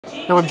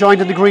Now I'm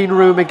joined in the green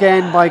room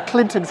again by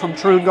Clinton from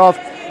Troon Golf.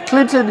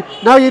 Clinton,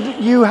 now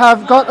you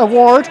have got an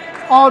award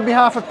on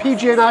behalf of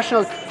PGA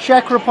National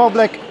Czech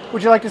Republic.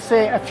 Would you like to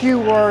say a few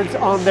words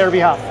on their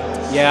behalf?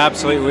 Yeah,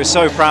 absolutely. We're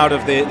so proud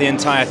of the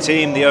entire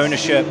team, the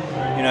ownership.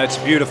 You know, it's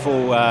a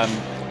beautiful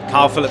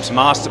Carl Phillips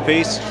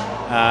masterpiece,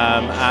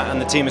 and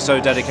the team is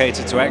so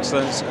dedicated to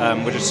excellence.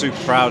 We're just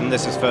super proud, and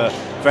this is for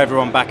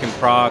everyone back in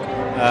Prague.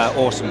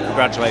 Awesome.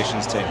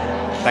 Congratulations, team.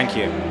 Thank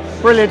you.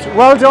 Brilliant.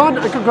 Well done,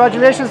 and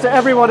congratulations to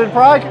everyone in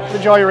Prague.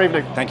 Enjoy your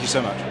evening. Thank you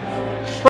so much.